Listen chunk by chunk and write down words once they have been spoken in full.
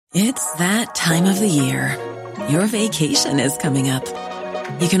It's that time of the year. Your vacation is coming up.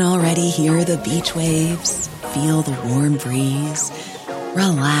 You can already hear the beach waves, feel the warm breeze,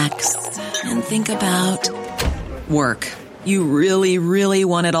 relax, and think about work. You really, really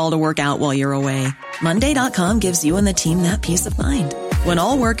want it all to work out while you're away. Monday.com gives you and the team that peace of mind. When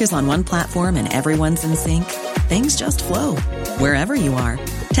all work is on one platform and everyone's in sync, things just flow. Wherever you are,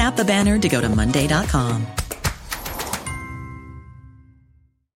 tap the banner to go to Monday.com.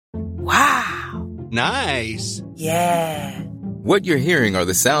 Wow. Nice. Yeah. What you're hearing are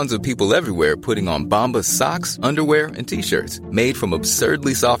the sounds of people everywhere putting on Bombas socks, underwear, and T-shirts made from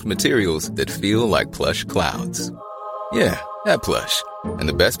absurdly soft materials that feel like plush clouds. Yeah, that plush. And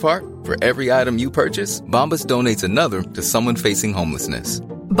the best part? For every item you purchase, Bombas donates another to someone facing homelessness.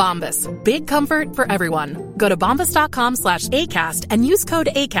 Bombas. Big comfort for everyone. Go to bombas.com/ACAST and use code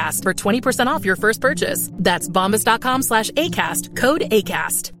ACAST for 20% off your first purchase. That's bombas.com/ACAST. Code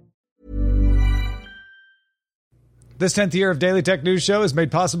ACAST. This 10th year of Daily Tech News Show is made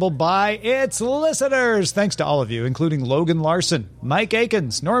possible by its listeners. Thanks to all of you, including Logan Larson, Mike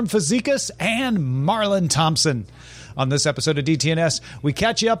Akins, Norm Fazekas, and Marlon Thompson. On this episode of DTNS, we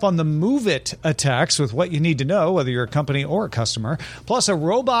catch you up on the MOVEIt attacks with what you need to know, whether you're a company or a customer, plus a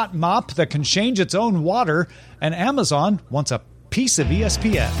robot mop that can change its own water, and Amazon wants a piece of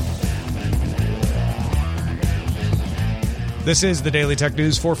ESPN. This is the Daily Tech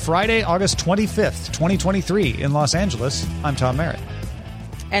News for Friday, August 25th, 2023 in Los Angeles. I'm Tom Merritt.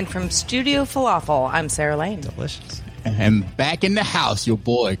 And from Studio Falafel, I'm Sarah Lane. Delicious. And back in the house, your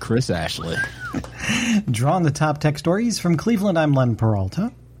boy, Chris Ashley. Drawing the top tech stories from Cleveland, I'm Len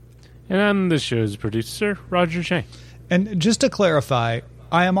Peralta. And I'm the show's producer, Roger Shea. And just to clarify,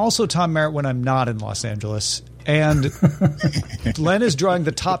 I am also Tom Merritt when I'm not in Los Angeles. And Len is drawing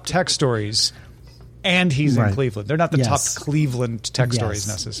the top tech stories. And he's in Cleveland. They're not the top Cleveland tech stories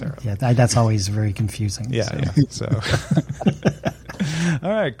necessarily. Yeah, that's always very confusing. Yeah. So, all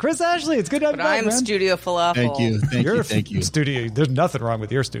right, Chris Ashley, it's good to have you back, I'm man. Studio Falafel. Thank you. Studio. There's nothing wrong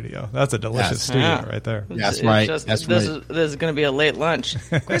with your studio. That's a delicious studio right there. That's right. This is going to be a late lunch.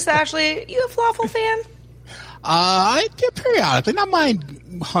 Chris Ashley, you a falafel fan? I get periodically, not my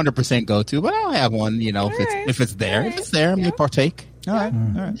 100% go-to, but I'll have one. You know, if it's there, if it's there, I may partake. All right.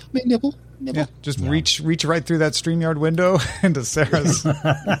 May nibble. Yeah, just reach right through that StreamYard window into Sarah's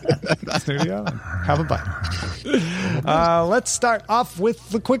studio and have a bite. Let's start off with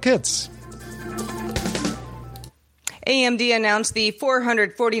the quick hits. AMD announced the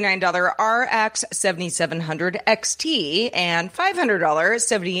 $449 RX 7700 XT and $500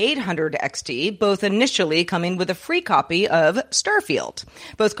 7800 XT, both initially coming with a free copy of Starfield.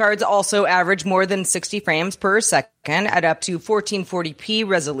 Both cards also average more than 60 frames per second at up to 1440p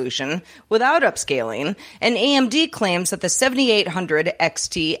resolution without upscaling, and AMD claims that the 7800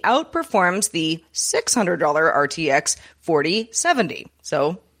 XT outperforms the $600 RTX 4070.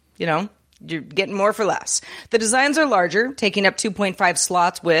 So, you're getting more for less. The designs are larger, taking up 2.5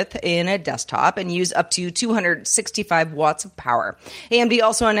 slots within a desktop and use up to 265 watts of power. AMD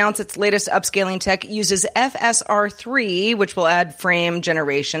also announced its latest upscaling tech uses FSR3, which will add frame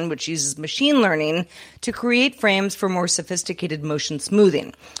generation, which uses machine learning to create frames for more sophisticated motion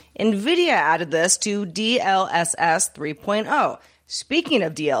smoothing. NVIDIA added this to DLSS 3.0. Speaking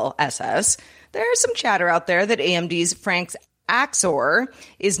of DLSS, there's some chatter out there that AMD's Frank Axor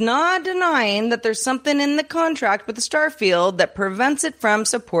is not denying that there's something in the contract with the Starfield that prevents it from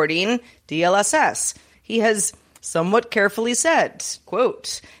supporting DLSS. He has somewhat carefully said,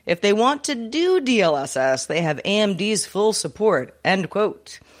 quote, "If they want to do DLSS, they have AMD's full support," end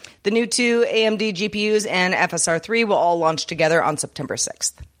quote. The new two AMD GPUs and FSR3 will all launch together on September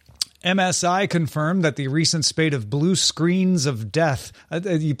 6th. MSI confirmed that the recent spate of blue screens of death,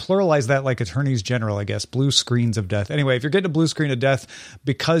 you pluralize that like attorneys general, I guess, blue screens of death. Anyway, if you're getting a blue screen of death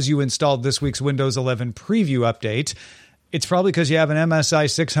because you installed this week's Windows 11 preview update, it's probably because you have an MSI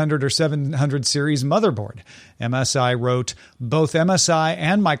 600 or 700 series motherboard. MSI wrote, both MSI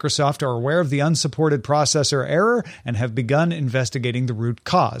and Microsoft are aware of the unsupported processor error and have begun investigating the root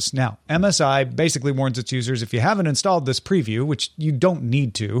cause. Now, MSI basically warns its users, if you haven't installed this preview, which you don't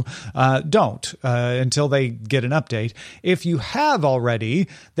need to, don't until they get an update. If you have already,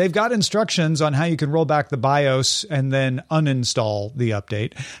 they've got instructions on how you can roll back the BIOS and then uninstall the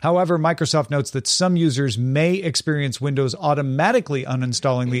update. However, Microsoft notes that some users may experience Windows automatically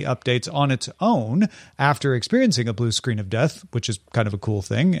uninstalling the updates on its own after experiencing a blue screen of death, which is kind of a cool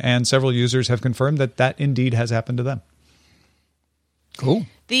thing. And several users have confirmed that that indeed has happened to them. Cool.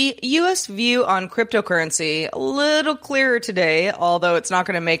 The U.S. view on cryptocurrency, a little clearer today, although it's not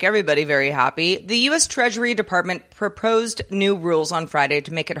going to make everybody very happy. The U.S. Treasury Department proposed new rules on Friday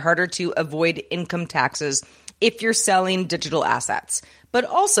to make it harder to avoid income taxes if you're selling digital assets, but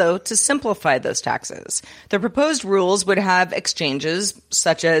also to simplify those taxes. The proposed rules would have exchanges,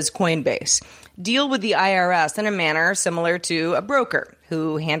 such as Coinbase, deal with the IRS in a manner similar to a broker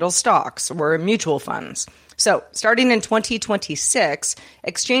who handles stocks or mutual funds. So, starting in 2026,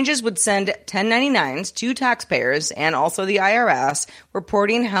 exchanges would send 1099s to taxpayers and also the IRS,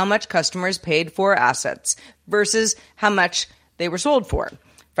 reporting how much customers paid for assets versus how much they were sold for.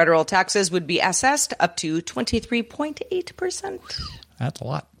 Federal taxes would be assessed up to 23.8%. That's a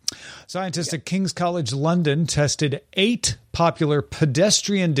lot. Scientists at King's College London tested 8 popular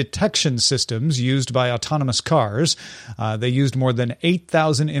pedestrian detection systems used by autonomous cars. They used more than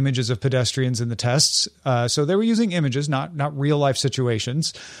 8,000 images of pedestrians in the tests. So they were using images, not real-life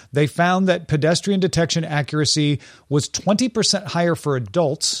situations. They found that pedestrian detection accuracy was 20% higher for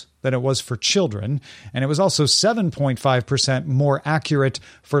adults than it was for children, and it was also 7.5% more accurate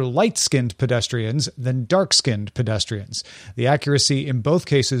for light-skinned pedestrians than dark-skinned pedestrians. The accuracy in both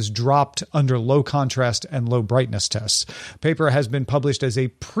cases dropped under low contrast and low brightness tests. Paper has been published as a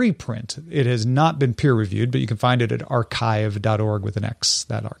preprint. It has not been peer-reviewed, but you can find it at archive.org with an X,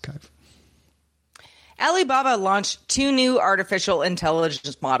 that archive. Alibaba launched 2 new artificial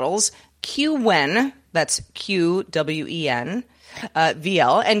intelligence models, QWen, that's QWEN,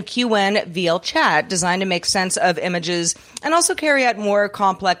 VL, and QN VL Chat, designed to make sense of images and also carry out more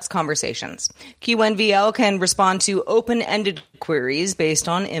complex conversations. QN VL can respond to open-ended queries based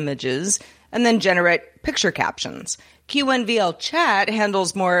on images and then generate picture captions. QN VL Chat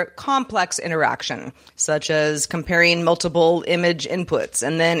handles more complex interaction, such as comparing multiple image inputs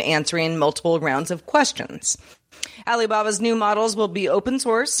and then answering multiple rounds of questions. Alibaba's new models will be open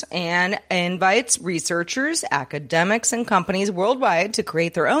source and invites researchers, academics, and companies worldwide to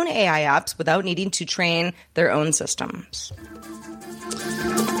create their own AI apps without needing to train their own systems.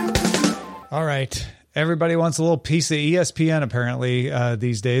 All right. Everybody wants a little piece of ESPN, apparently,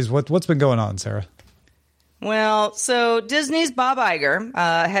 these days. What's been going on, Sarah? Well, so Disney's Bob Iger,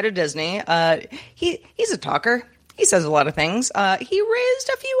 head of Disney, he's a talker. He says a lot of things. He raised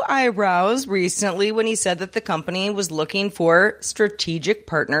a few eyebrows recently when he said that the company was looking for strategic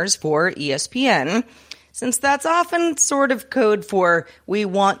partners for ESPN, since that's often sort of code for we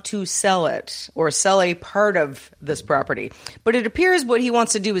want to sell it or sell a part of this property. But it appears what he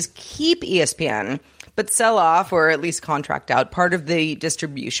wants to do is keep ESPN, but sell off or at least contract out part of the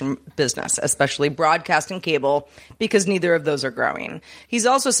distribution business, especially broadcast and cable, because neither of those are growing. He's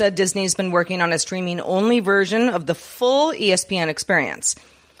also said Disney's been working on a streaming-only version of the full ESPN experience.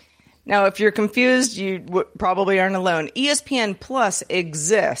 Now, if you're confused, you probably aren't alone. ESPN Plus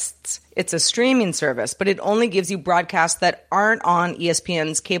exists. It's a streaming service, but it only gives you broadcasts that aren't on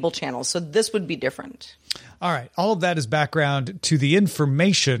ESPN's cable channels, so this would be different. All right. All of that is background to the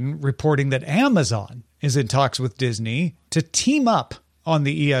information reporting that Amazon is in talks with Disney to team up on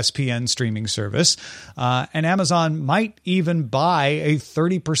the ESPN streaming service. And Amazon might even buy a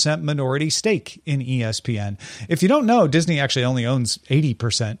 30% minority stake in ESPN. If you don't know, Disney actually only owns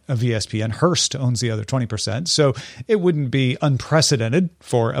 80% of ESPN. Hearst owns the other 20%. So it wouldn't be unprecedented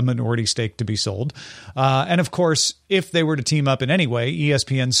for a minority stake to be sold. And of course, if they were to team up in any way,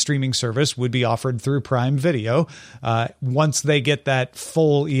 ESPN's streaming service would be offered through Prime Video once they get that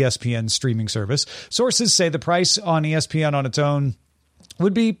full ESPN streaming service. Sources say the price on ESPN on its own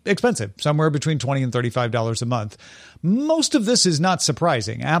would be expensive, somewhere between $20 and $35 a month. Most of this is not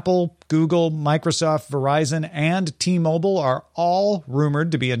surprising. Apple, Google, Microsoft, Verizon, and T-Mobile are all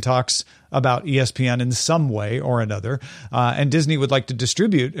rumored to be in talks about ESPN in some way or another. And Disney would like to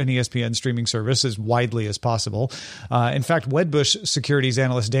distribute an ESPN streaming service as widely as possible. In fact, Wedbush securities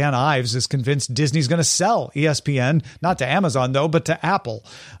analyst Dan Ives is convinced Disney's going to sell ESPN, not to Amazon, though, but to Apple.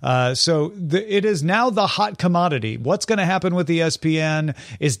 It is now the hot commodity. What's going to happen with ESPN?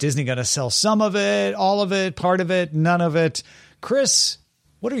 Is Disney going to sell some of it, all of it, part of it, none of it? Chris,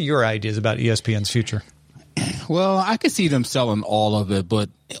 what are your ideas about ESPN's future? Well, I could see them selling all of it, but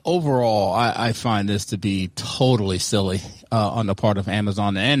overall, I find this to be totally silly on the part of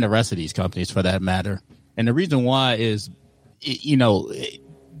Amazon and the rest of these companies, for that matter. And the reason why is,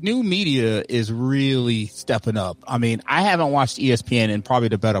 new media is really stepping up. I mean, I haven't watched ESPN in probably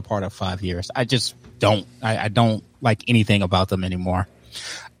the better part of 5 years. I just don't. I don't like anything about them anymore.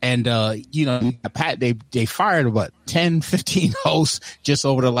 And, Pat, they fired, 10, 15 hosts just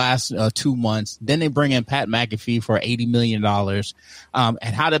over the last 2 months. Then they bring in Pat McAfee for $80 million.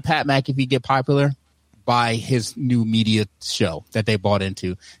 And how did Pat McAfee get popular? by his new media show that they bought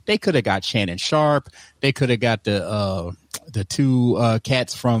into. They could have got Shannon Sharp. They could have got the two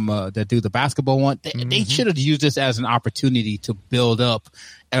cats from that do the basketball one. They should have used this as an opportunity to build up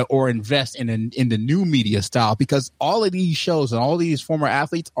or invest in the new media style, because all of these shows and all these former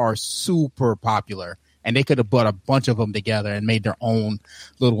athletes are super popular. And they could have put a bunch of them together and made their own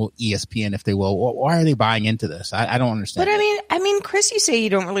little ESPN, if they will. Why are they buying into this? I don't understand. But I mean, Chris, you say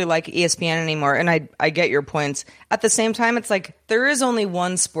you don't really like ESPN anymore, and I get your points. At the same time, it's like there is only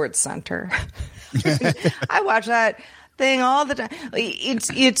one Sports Center. I watch that thing all the time.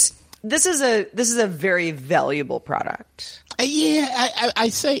 This is a very valuable product.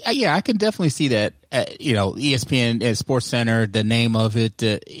 I can definitely see that. ESPN and Sports Center, the name of it,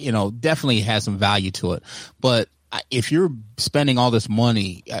 definitely has some value to it. But if you're spending all this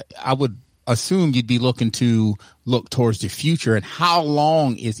money, I would assume you'd be looking to look towards the future. And how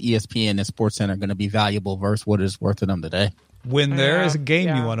long is ESPN and Sports Center going to be valuable versus what is worth to them today? When there is a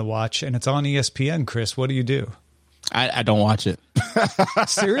game you want to watch and it's on ESPN, Chris, what do? I don't watch it.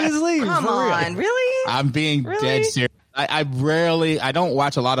 Seriously? Come on, really? I'm being dead serious. I don't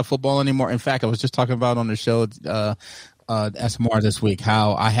watch a lot of football anymore. In fact, I was just talking about on the show SMR this week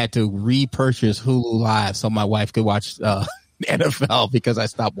how I had to repurchase Hulu Live so my wife could watch NFL because I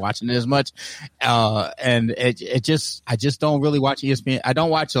stopped watching it as much. And I just don't really watch ESPN. I don't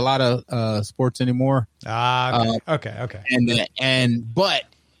watch a lot of sports anymore. Okay. But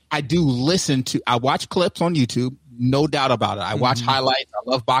I do I watch clips on YouTube. No doubt about it. I watch highlights. I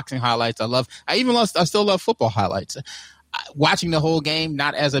love boxing highlights. I still love football highlights. Watching the whole game,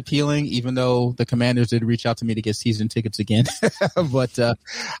 not as appealing, even though the Commanders did reach out to me to get season tickets again. But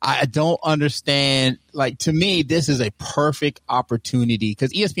I don't understand. Like, to me, this is a perfect opportunity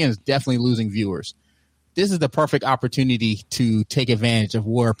because ESPN is definitely losing viewers. This is the perfect opportunity to take advantage of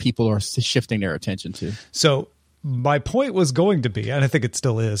where people are shifting their attention to. So my point was going to be, and I think it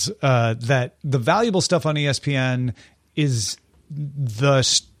still is, that the valuable stuff on ESPN is the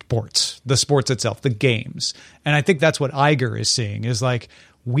sports itself, the games. And I think that's what Iger is seeing is like,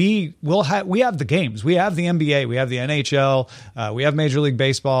 we have the games. We have the NBA, we have the NHL, we have Major League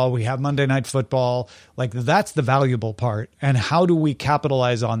Baseball, we have Monday Night Football. Like, that's the valuable part. And how do we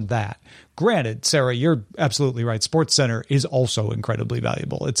capitalize on that? Granted, Sarah, you're absolutely right. Sports Center is also incredibly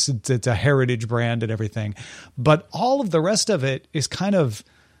valuable. It's a heritage brand and everything, but all of the rest of it is kind of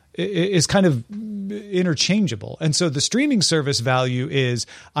interchangeable. And so the streaming service value is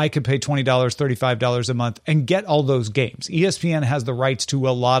I could pay $20, $35 a month and get all those games. ESPN has the rights to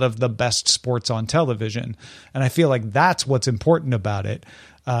a lot of the best sports on television. And I feel like that's what's important about it.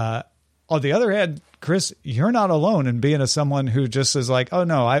 On the other hand, Chris, you're not alone in being someone who just is like, oh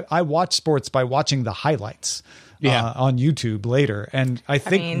no, I watch sports by watching the highlights. On YouTube later. And I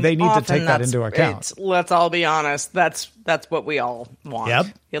think they need to take that into account. Let's all be honest. That's what we all want. Yep.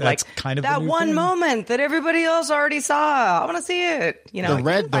 That's like kind of that one moment that everybody else already saw. I want to see it. The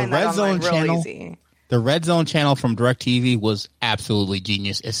Red Zone channel. The Red Zone channel from DirecTV was absolutely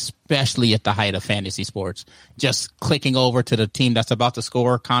genius, especially at the height of fantasy sports. Just clicking over to the team that's about to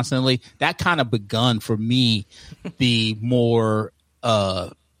score constantly. That kind of begun for me the more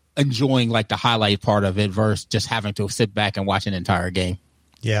enjoying like the highlight part of it versus just having to sit back and watch an entire game.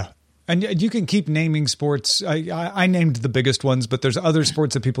 Yeah. And you can keep naming sports. I named the biggest ones, but there's other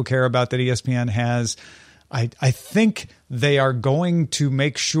sports that people care about that ESPN has. I think they are going to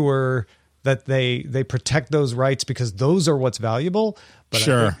make sure that they protect those rights because those are what's valuable. But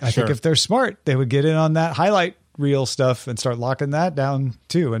I think if they're smart, they would get in on that highlight reel stuff and start locking that down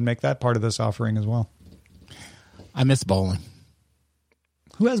too and make that part of this offering as well. I miss bowling.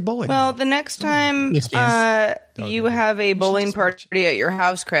 Who has bowling? Well, the next time you have a bowling party at your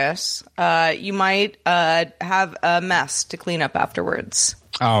house, Chris, you might have a mess to clean up afterwards.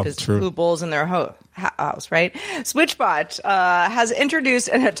 Oh, true. Who bowls in their house, right? SwitchBot has introduced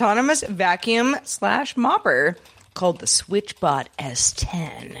an autonomous vacuum /mopper called the SwitchBot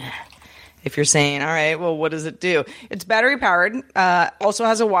S10. If you're saying, all right, well, what does it do? It's battery powered, also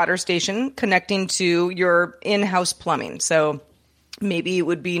has a water station connecting to your in-house plumbing. So maybe it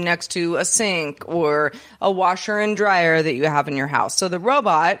would be next to a sink or a washer and dryer that you have in your house. So the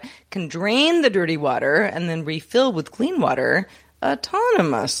robot can drain the dirty water and then refill with clean water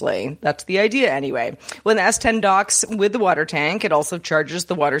autonomously. That's the idea anyway. When the S10 docks with the water tank, it also charges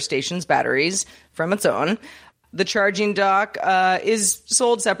the water station's batteries from its own. The charging dock is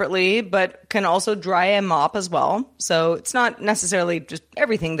sold separately, but can also dry and mop as well. So it's not necessarily just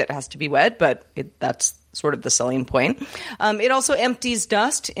everything that has to be wet, but that's sort of the selling point. It also empties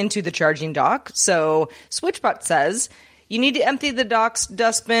dust into the charging dock. So SwitchBot says You need to empty the dock's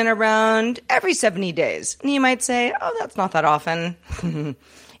dustbin around every 70 days. And you might say, oh, that's not that often.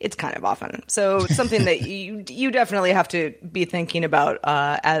 It's kind of often. So it's something that you definitely have to be thinking about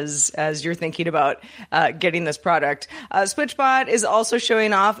as you're thinking about getting this product. SwitchBot is also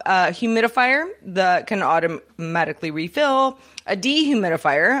showing off a humidifier that can automatically refill, a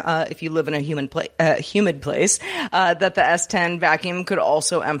dehumidifier if you live in a humid place that the S10 vacuum could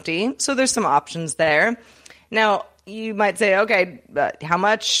also empty. So there's some options there. Now, you might say, okay, how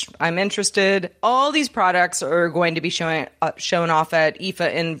much? I'm interested. All these products are going to be shown off at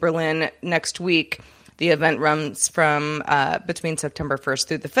IFA in Berlin next week. The event runs from between September 1st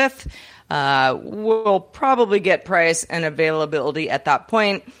through the 5th. We'll probably get price and availability at that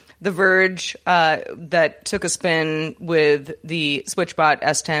point. The Verge that took a spin with the SwitchBot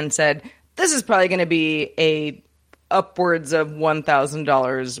S10 said, this is probably going to be a upwards of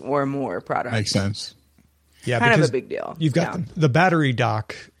 $1,000 or more product. Makes sense. Yeah, kind of a big deal. You've got the battery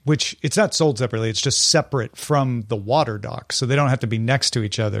dock, which it's not sold separately. It's just separate from the water dock. So they don't have to be next to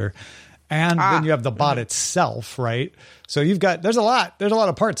each other. And then you have the bot itself, right? So there's a lot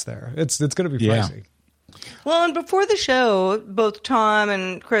of parts there. It's going to be pricey. Well, and before the show, both Tom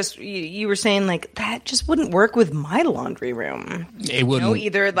and Chris, you were saying like that just wouldn't work with my laundry room. It wouldn't.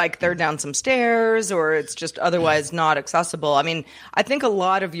 Either like they're down some stairs or it's just otherwise not accessible. I mean, I think a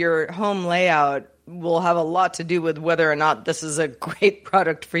lot of your home layout will have a lot to do with whether or not this is a great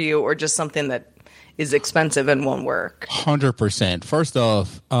product for you or just something that is expensive and won't work. 100%. First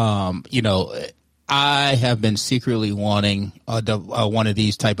off, I have been secretly wanting one of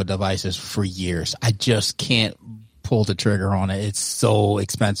these type of devices for years. I just can't pull the trigger on it. It's so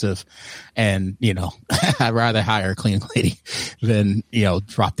expensive. And, I'd rather hire a cleaning lady than,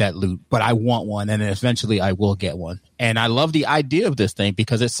 drop that loot. But I want one, and eventually I will get one. And I love the idea of this thing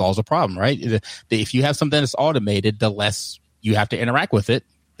because it solves a problem, right? If you have something that's automated, the less you have to interact with it,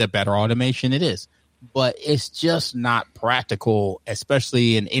 the better automation it is. But it's just not practical,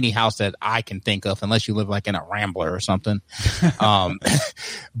 especially in any house that I can think of, unless you live like in a Rambler or something.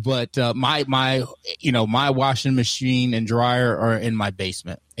 But my washing machine and dryer are in my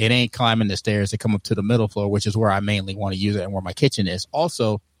basement. It ain't climbing the stairs to come up to the middle floor, which is where I mainly want to use it and where my kitchen is.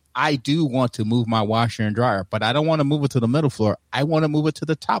 Also, I do want to move my washer and dryer, but I don't want to move it to the middle floor. I want to move it to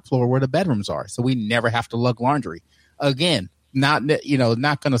the top floor where the bedrooms are, so we never have to lug laundry again. Not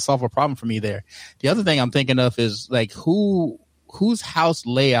going to solve a problem for me there. The other thing I'm thinking of is like whose house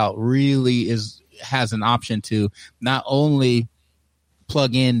layout really has an option to not only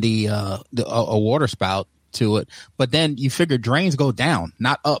plug in a water spout to it, but then you figure drains go down,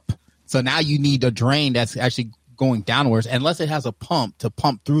 not up. So now you need a drain that's actually going downwards, unless it has a pump to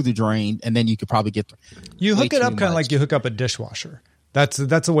pump through the drain, and then you could probably get. You hook it up kind of like you hook up a dishwasher. That's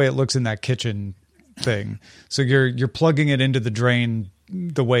the way it looks in that kitchen thing. So you're plugging it into the drain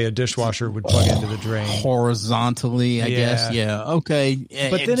the way a dishwasher would plug into the drain horizontally, I guess. Yeah. Okay.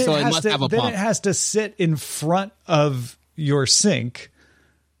 But then it has to sit in front of your sink.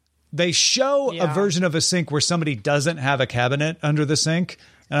 They show a version of a sink where somebody doesn't have a cabinet under the sink,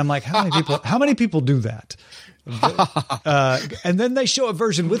 and I'm like, how many people do that? And then they show a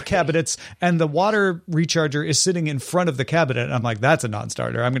version with cabinets, and the water recharger is sitting in front of the cabinet. And I'm like, that's a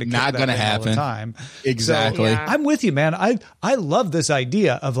non-starter. I'm going to not going to happen all the time. Exactly. So, I'm with you, man. I love this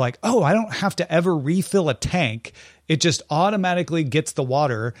idea of like, I don't have to ever refill a tank. It just automatically gets the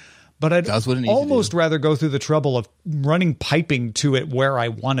water. But I'd almost rather go through the trouble of running piping to it where I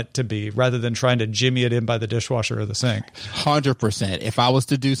want it to be rather than trying to jimmy it in by the dishwasher or the sink. 100%. If I was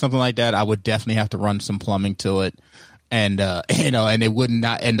to do something like that, I would definitely have to run some plumbing to it. And, and it would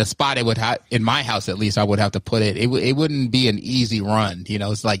not, and the spot it would have, in my house at least, I would have to put it. It wouldn't be an easy run.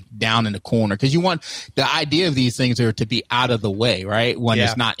 It's like down in the corner. Cause you want the idea of these things are to be out of the way, right? When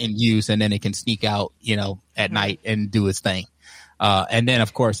it's not in use, and then it can sneak out, at night and do its thing. And then,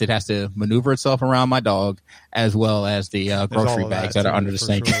 of course, it has to maneuver itself around my dog, as well as the grocery bags that are under the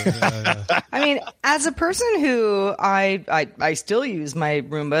sink. Sure. Yeah. I mean, as a person who I still use my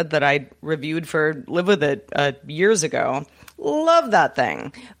Roomba that I reviewed for Live With It years ago, love that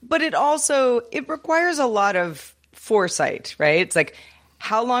thing. But it requires a lot of foresight, right? It's like,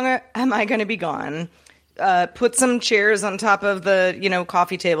 how long am I going to be gone? Put some chairs on top of the,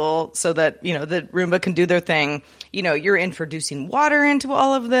 coffee table so that, the Roomba can do their thing. You're introducing water into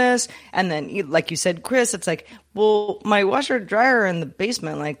all of this. And then, like you said, Chris, it's like, well, my washer dryer in the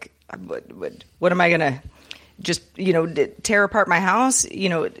basement, like, what am I going to just, tear apart my house,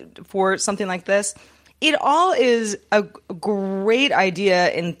 for something like this? It all is a great idea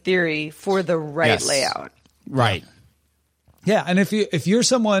in theory for the right layout. Right. Yeah, and if you're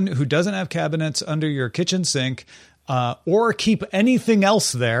someone who doesn't have cabinets under your kitchen sink, or keep anything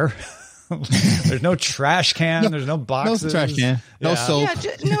else there. There's no trash can. There's no boxes. No trash can. No soap.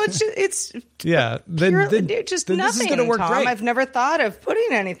 It's Then just this nothing. is going to work Tom. great. I've never thought of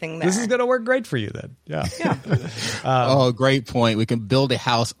putting anything there. This is going to work great for you then. Yeah. Great point. We can build a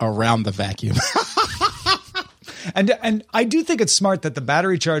house around the vacuum. And I do think it's smart that the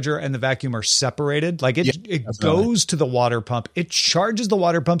battery charger and the vacuum are separated. Like it goes to the water pump. It charges the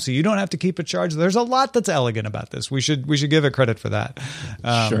water pump, so you don't have to keep it charged. There's a lot that's elegant about this. We should give it credit for that.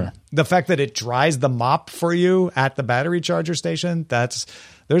 Sure. The fact that it dries the mop for you at the battery charger station, there's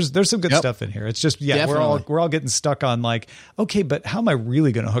some good stuff in here. It's just we're all getting stuck on like, okay, but how am I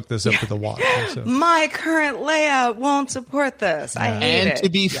really going to hook this up to the water? So. My current layout won't support this. I hate it. And to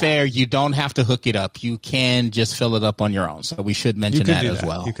be fair, you don't have to hook it up. You can just fill it up on your own. So we should mention that as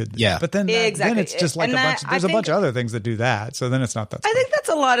well. You could, but then it's just like there's a bunch of other things that do that. So then it's not that. I think that's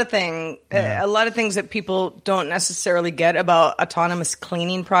a lot of things that people don't necessarily get about autonomous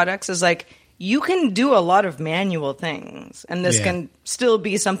cleaning products. Is like, you can do a lot of manual things, and this can still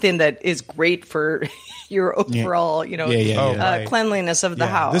be something that is great for your overall, cleanliness of the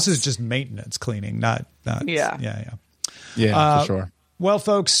house. This is just maintenance cleaning, not for sure. Well,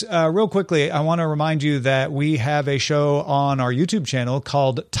 folks, real quickly, I want to remind you that we have a show on our YouTube channel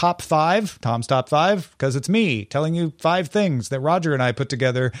called Top 5, Tom's Top 5, because it's me telling you 5 things that Roger and I put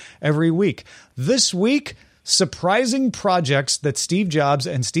together every week. This week, surprising projects that Steve Jobs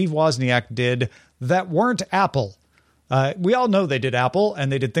and Steve Wozniak did that weren't Apple. We all know they did Apple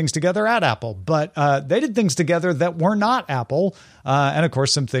and they did things together at Apple, but they did things together that were not Apple. And of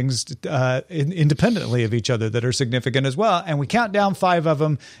course, some things independently of each other that are significant as well. And we count down 5 of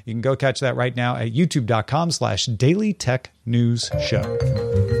them. You can go catch that right now at youtube.com/Daily Tech News Show.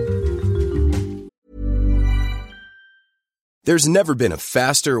 There's never been a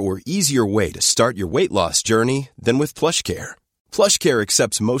faster or easier way to start your weight loss journey than with PlushCare. PlushCare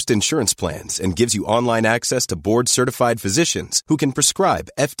accepts most insurance plans and gives you online access to board-certified physicians who can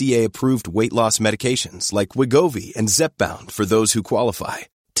prescribe FDA-approved weight loss medications like Wegovy and Zepbound for those who qualify.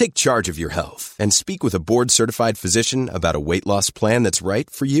 Take charge of your health and speak with a board-certified physician about a weight loss plan that's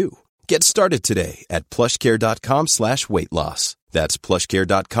right for you. Get started today at plushcare.com/weight loss. That's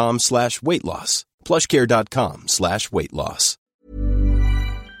plushcare.com/weight loss. plushcare.com/weight loss.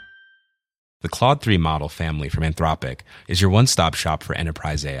 The Claude 3 model family from Anthropic is your one-stop shop for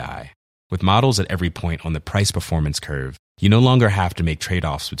enterprise AI. With models at every point on the price-performance curve, you no longer have to make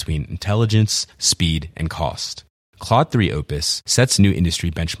trade-offs between intelligence, speed, and cost. Claude 3 Opus sets new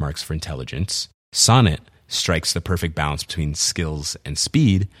industry benchmarks for intelligence. Sonnet strikes the perfect balance between skills and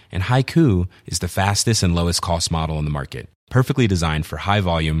speed. And Haiku is the fastest and lowest cost model on the market, perfectly designed for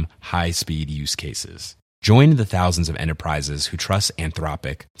high-volume, high-speed use cases. Join the thousands of enterprises who trust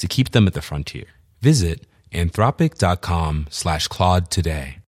Anthropic to keep them at the frontier. Visit anthropic.com/Claude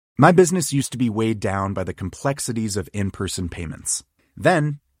today. My business used to be weighed down by the complexities of in-person payments.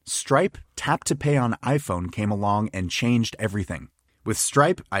 Then, Stripe Tap to Pay on iPhone came along and changed everything. With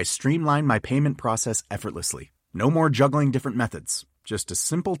Stripe, I streamlined my payment process effortlessly. No more juggling different methods. Just a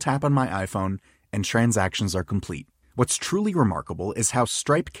simple tap on my iPhone and transactions are complete. What's truly remarkable is how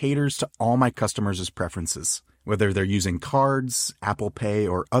Stripe caters to all my customers' preferences. Whether they're using cards, Apple Pay,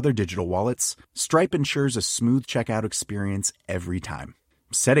 or other digital wallets, Stripe ensures a smooth checkout experience every time.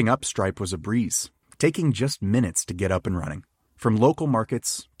 Setting up Stripe was a breeze, taking just minutes to get up and running. From local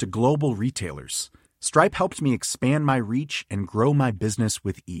markets to global retailers, Stripe helped me expand my reach and grow my business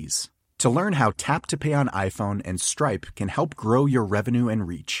with ease. To learn how Tap to Pay on iPhone and Stripe can help grow your revenue and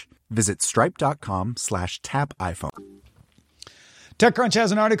reach, visit stripe.com/tapiphone. TechCrunch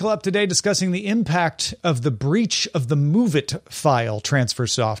has an article up today discussing the impact of the breach of the MOVEIt file transfer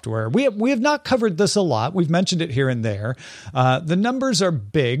software. We have not covered this a lot. We've mentioned it here and there. The numbers are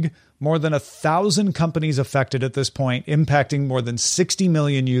big. More than 1,000 companies affected at this point, impacting more than 60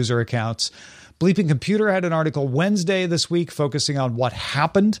 million user accounts. Bleeping Computer had an article Wednesday this week focusing on what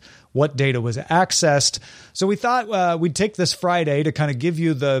happened, what data was accessed. So we thought we'd take this Friday to kind of give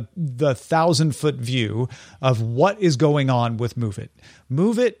you the 1,000-foot view of what is going on with MOVEIt.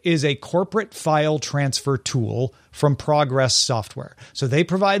 MOVEIt is a corporate file transfer tool from Progress Software. So they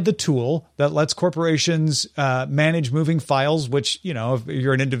provide the tool that lets corporations manage moving files, which, you know, if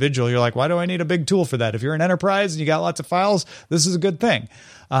you're an individual, you're like, why do I need a big tool for that? If you're an enterprise and you got lots of files, this is a good thing.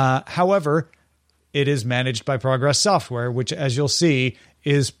 However, it is managed by Progress Software, which, as you'll see,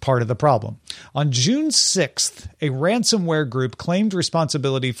 is part of the problem. On June 6th, a ransomware group claimed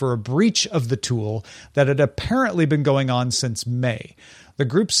responsibility for a breach of the tool that had apparently been going on since May. The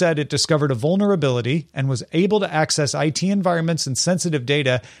group said it discovered a vulnerability and was able to access IT environments and sensitive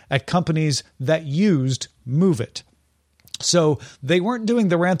data at companies that used MOVEIt. So they weren't doing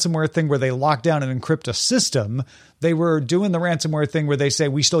the ransomware thing where they lock down and encrypt a system. They were doing the ransomware thing where they say,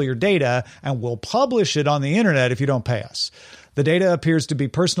 we stole your data and we'll publish it on the internet if you don't pay us. The data appears to be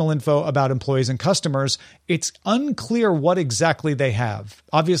personal info about employees and customers. It's unclear what exactly they have.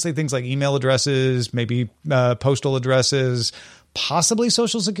 Obviously, things like email addresses, maybe postal addresses, possibly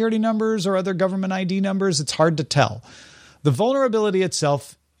social security numbers or other government ID numbers. It's hard to tell. The vulnerability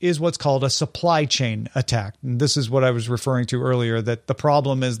itself is what's called a supply chain attack. And this is what I was referring to earlier, that the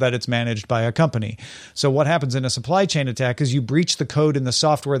problem is that it's managed by a company. So what happens in a supply chain attack is you breach the code in the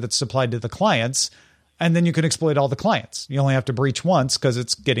software that's supplied to the clients, and then you can exploit all the clients. You only have to breach once because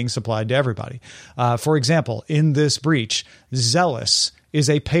it's getting supplied to everybody. For example, in this breach, Zealous is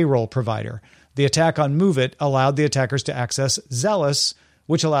a payroll provider. The attack on MOVEIt allowed the attackers to access Zealous,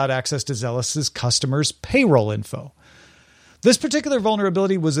 which allowed access to Zealous's customers' payroll info. This particular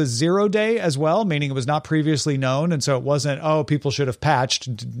vulnerability was a 0-day as well, meaning it was not previously known. And so it wasn't, oh, people should have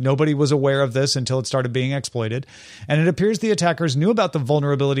patched. Nobody was aware of this until it started being exploited. And it appears the attackers knew about the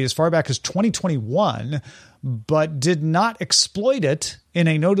vulnerability as far back as 2021, but did not exploit it in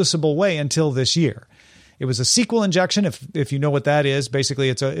a noticeable way until this year. It was a SQL injection, if you know what that is. Basically,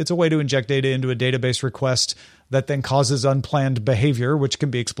 it's a way to inject data into a database request that then causes unplanned behavior, which can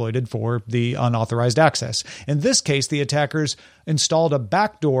be exploited for the unauthorized access. In this case, the attackers installed a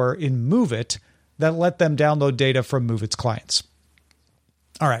backdoor in MOVEIt that let them download data from MOVEIt's clients.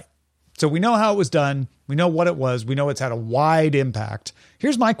 All right, so we know how it was done. We know what it was. We know it's had a wide impact.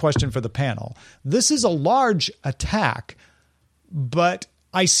 Here's my question for the panel. This is a large attack, but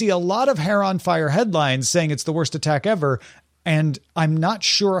I see a lot of hair on fire headlines saying it's the worst attack ever, and I'm not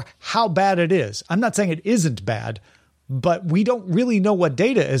sure how bad it is. I'm not saying it isn't bad, but we don't really know what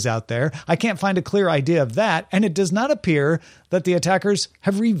data is out there. I can't find a clear idea of that, and it does not appear that the attackers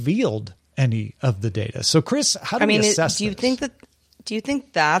have revealed any of the data. So, Chris, how do we assess this? Do you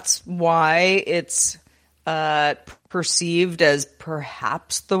think that's why it's perceived as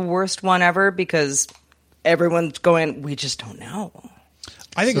perhaps the worst one ever? Because everyone's going, we just don't know.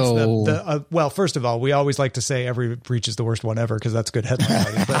 I think it's well, first of all, we always like to say every breach is the worst one ever because that's good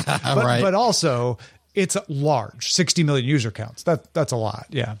headline. But also, it's large, 60 million user counts. That's a lot.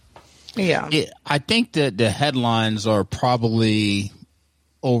 Yeah. I think that the headlines are probably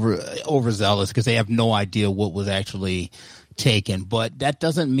overzealous because they have no idea what was actually taken. But that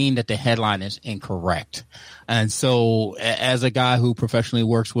doesn't mean that the headline is incorrect. And so, as a guy who professionally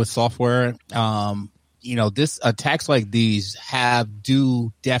works with software, this attacks like these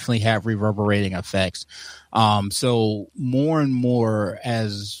do definitely have reverberating effects. So more and more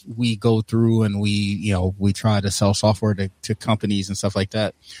as we go through and we try to sell software to companies and stuff like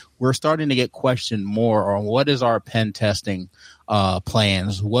that, we're starting to get questioned more on what is our pen testing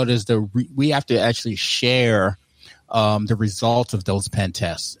plans? What is we have to actually share the results of those pen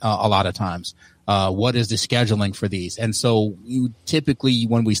tests a lot of times. What is the scheduling for these? And so typically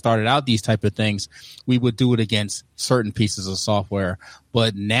when we started out these type of things, we would do it against certain pieces of software.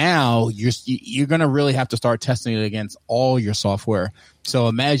 But now you're going to really have to start testing it against all your software. So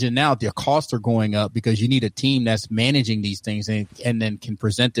imagine now their costs are going up because you need a team that's managing these things and then can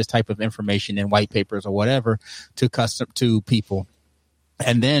present this type of information in white papers or whatever to people.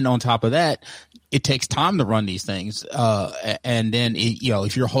 And then on top of that, it takes time to run these things. And then,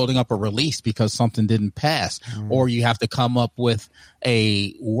 if you're holding up a release because something didn't pass, or you have to come up with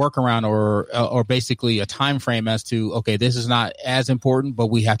a workaround or basically a time frame as to, okay, this is not as important, but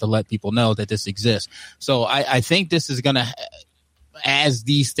we have to let people know that this exists. So I think this is going to, as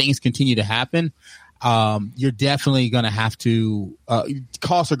these things continue to happen, you're definitely going to have to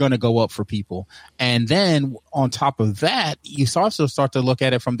costs are going to go up for people. And then on top of that, you also start to look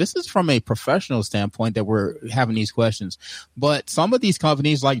at it this is from a professional standpoint that we're having these questions. But some of these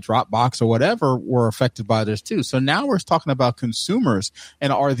companies like Dropbox or whatever were affected by this too. So now we're talking about consumers,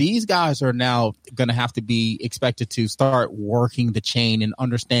 and are these guys are now going to have to be expected to start working the chain and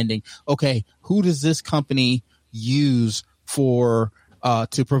understanding, okay, who does this company use for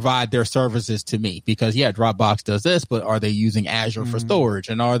to provide their services to me? Because Dropbox does this, but are they using Azure for storage,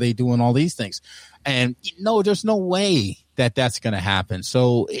 and are they doing all these things? And no, there's no way that that's going to happen.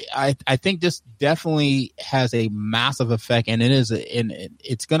 So I think this definitely has a massive effect, and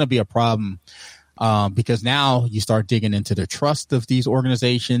it's going to be a problem because now you start digging into the trust of these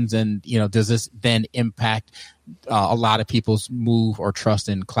organizations, and does this then impact a lot of people's move or trust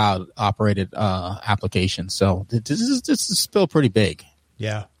in cloud operated applications? So this is still pretty big.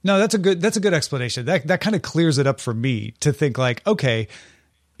 Yeah, no, that's a good explanation. That kind of clears it up for me to think like, okay,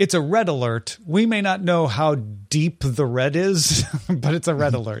 it's a red alert. We may not know how deep the red is, but it's a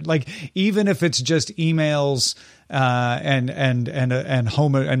red alert. Like, even if it's just emails and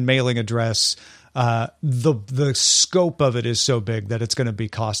home and mailing address, the scope of it is so big that it's going to be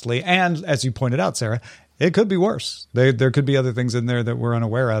costly. And as you pointed out, Sarah, it could be worse. There could be other things in there that we're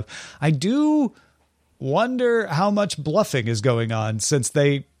unaware of. I do wonder how much bluffing is going on, since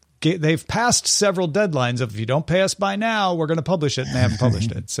they've passed several deadlines of, if you don't pay us by now, we're going to publish it, and they haven't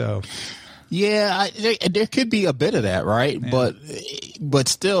published it. So, yeah, there could be a bit of that, right? Yeah. But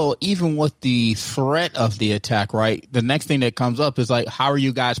still, even with the threat of the attack, right, the next thing that comes up is like, how are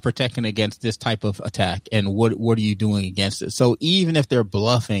you guys protecting against this type of attack, and what are you doing against it? So even if they're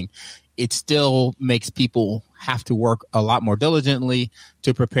bluffing, it still makes people have to work a lot more diligently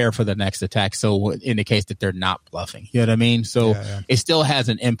to prepare for the next attack. So in the case that they're not bluffing, you know what I mean? So it still has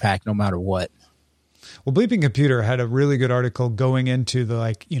an impact no matter what. Well, Bleeping Computer had a really good article going into the,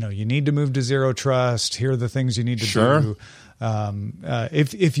 like, you need to move to zero trust. Here are the things you need to do.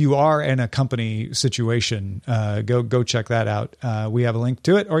 If you are in a company situation, go check that out. We have a link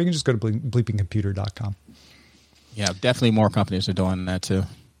to it, or you can just go to bleepingcomputer.com. Yeah, definitely more companies are doing that too.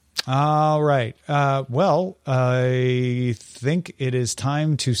 All right. Well, I think it is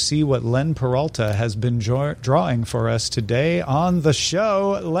time to see what Len Peralta has been drawing for us today on the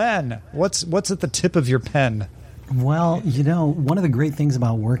show. Len, what's at the tip of your pen? Well, one of the great things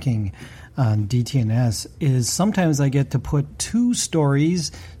about working on DTNS is sometimes I get to put two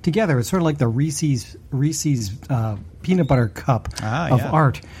stories together. It's sort of like the Reese's peanut butter cup of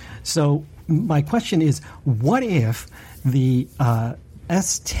art. So my question is, what if the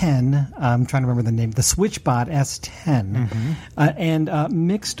S10, I'm trying to remember the name, the SwitchBot S10, and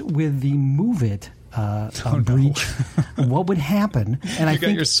mixed with the MOVEIt breach, what would happen? And I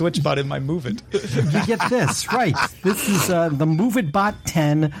think your SwitchBot in my MOVEIt. You get this, right. This is the MOVEIt Bot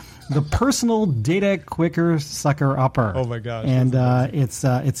 10, the personal data quicker sucker upper. Oh my gosh. And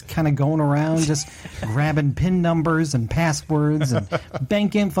it's kind of going around just grabbing PIN numbers and passwords and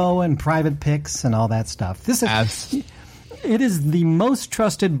bank info and private pics and all that stuff. It is the most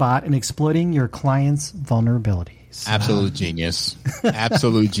trusted bot in exploiting your client's vulnerabilities. Absolute genius.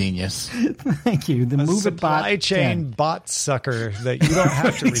 Absolute genius. Thank you. The MOVEIt supply bot chain 10. Bot sucker that you don't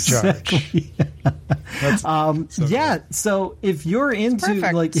have to recharge. So if you're into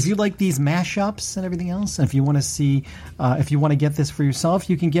if you like these mashups and everything else, and if you want to see, if you want to get this for yourself,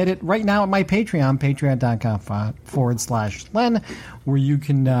 you can get it right now at my Patreon, patreon.com/Len, where you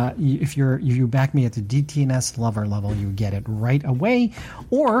can, if you back me at the DTNS lover level, you get it right away,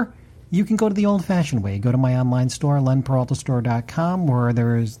 or you can go to the old-fashioned way. Go to my online store, lenperaltastore.com, where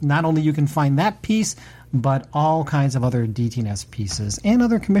there is not only you can find that piece, but all kinds of other DTNS pieces and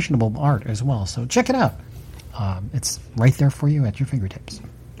other commissionable art as well. So check it out. It's right there for you at your fingertips.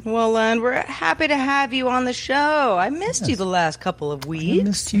 Well, Len, we're happy to have you on the show. I missed you the last couple of weeks. I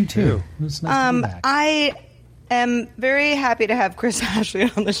missed you too. It was nice to be back. I am very happy to have Chris Ashley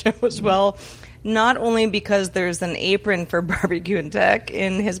on the show as well. Not only because there's an apron for barbecue and tech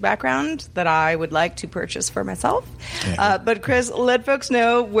in his background that I would like to purchase for myself, but Chris, let folks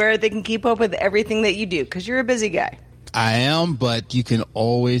know where they can keep up with everything that you do, because you're a busy guy. I am, but you can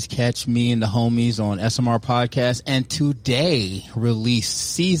always catch me and the homies on SMR Podcast. And today released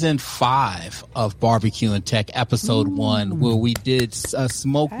season 5 of Barbecue and Tech episode 1, where we did a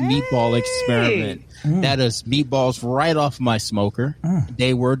smoked meatball experiment. That is meatballs right off my smoker.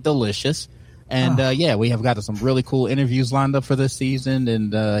 They were delicious. And we have got some really cool interviews lined up for this season,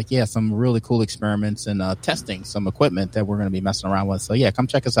 and some really cool experiments and testing some equipment that we're going to be messing around with. So come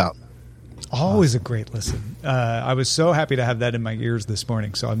check us out. Always a great listen. I was so happy to have that in my ears this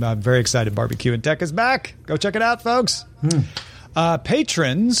morning. So I'm very excited. Barbecue and Tech is back. Go check it out, folks.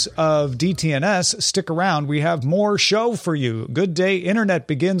 Patrons of DTNS, stick around. We have more show for you. Good Day Internet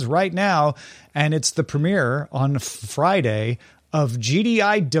begins right now, and it's the premiere on Friday of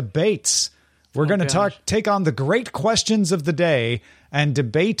GDI Debates. We're going to take on the great questions of the day and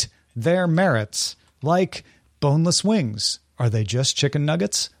debate their merits, like boneless wings. Are they just chicken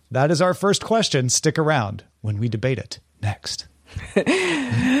nuggets? That is our first question. Stick around when we debate it next.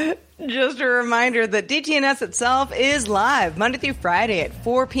 Just a reminder that DTNS itself is live Monday through Friday at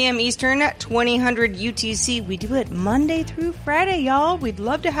 4 p.m. Eastern, 2000 UTC. We do it Monday through Friday, y'all. We'd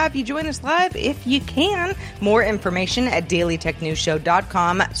love to have you join us live if you can. More information at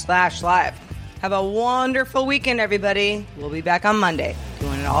dailytechnewsshow.com/live. Have a wonderful weekend, everybody. We'll be back on Monday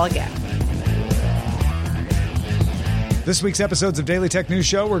doing it all again. This week's episodes of Daily Tech News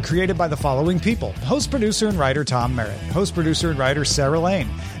Show were created by the following people. Host, producer, and writer Tom Merritt. Host, producer, and writer Sarah Lane.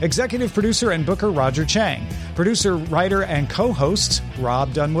 Executive producer and booker Roger Chang. Producer, writer, and co-hosts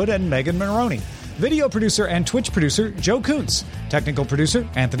Rob Dunwood and Megan Maroney. Video producer and Twitch producer, Joe Kuntz. Technical producer,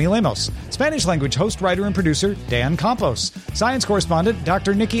 Anthony Lemos. Spanish language host, writer, and producer, Dan Campos. Science correspondent,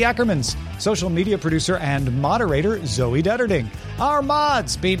 Dr. Nikki Ackermans. Social media producer and moderator, Zoe Detterding. Our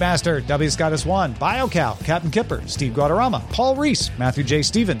mods, Beatmaster, W. Scottus1, BioCow, Captain Kipper, Steve Guadarrama, Paul Reese, Matthew J.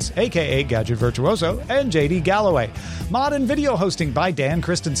 Stevens, a.k.a. Gadget Virtuoso, and J.D. Galloway. Mod and video hosting by Dan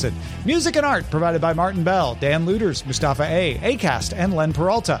Christensen. Music and art provided by Martin Bell, Dan Luders, Mustafa A., Acast, and Len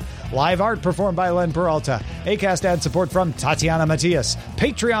Peralta. Live art performed by Len Peralta. Acast ad support from Tatiana Matias.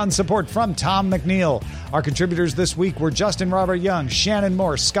 Patreon support from Tom McNeil. Our contributors this week were Justin Robert Young, Shannon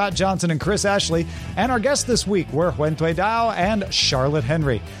Moore, Scott Johnson, and Chris Ashley. And our guests this week were Huentue Dao and Charlotte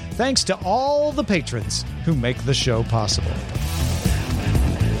Henry. Thanks to all the patrons who make the show possible.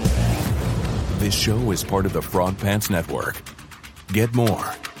 This show is part of the Frog Pants Network. Get more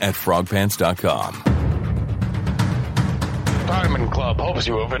at frogpants.com. Diamond Club hopes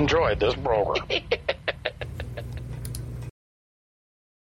you have enjoyed this program.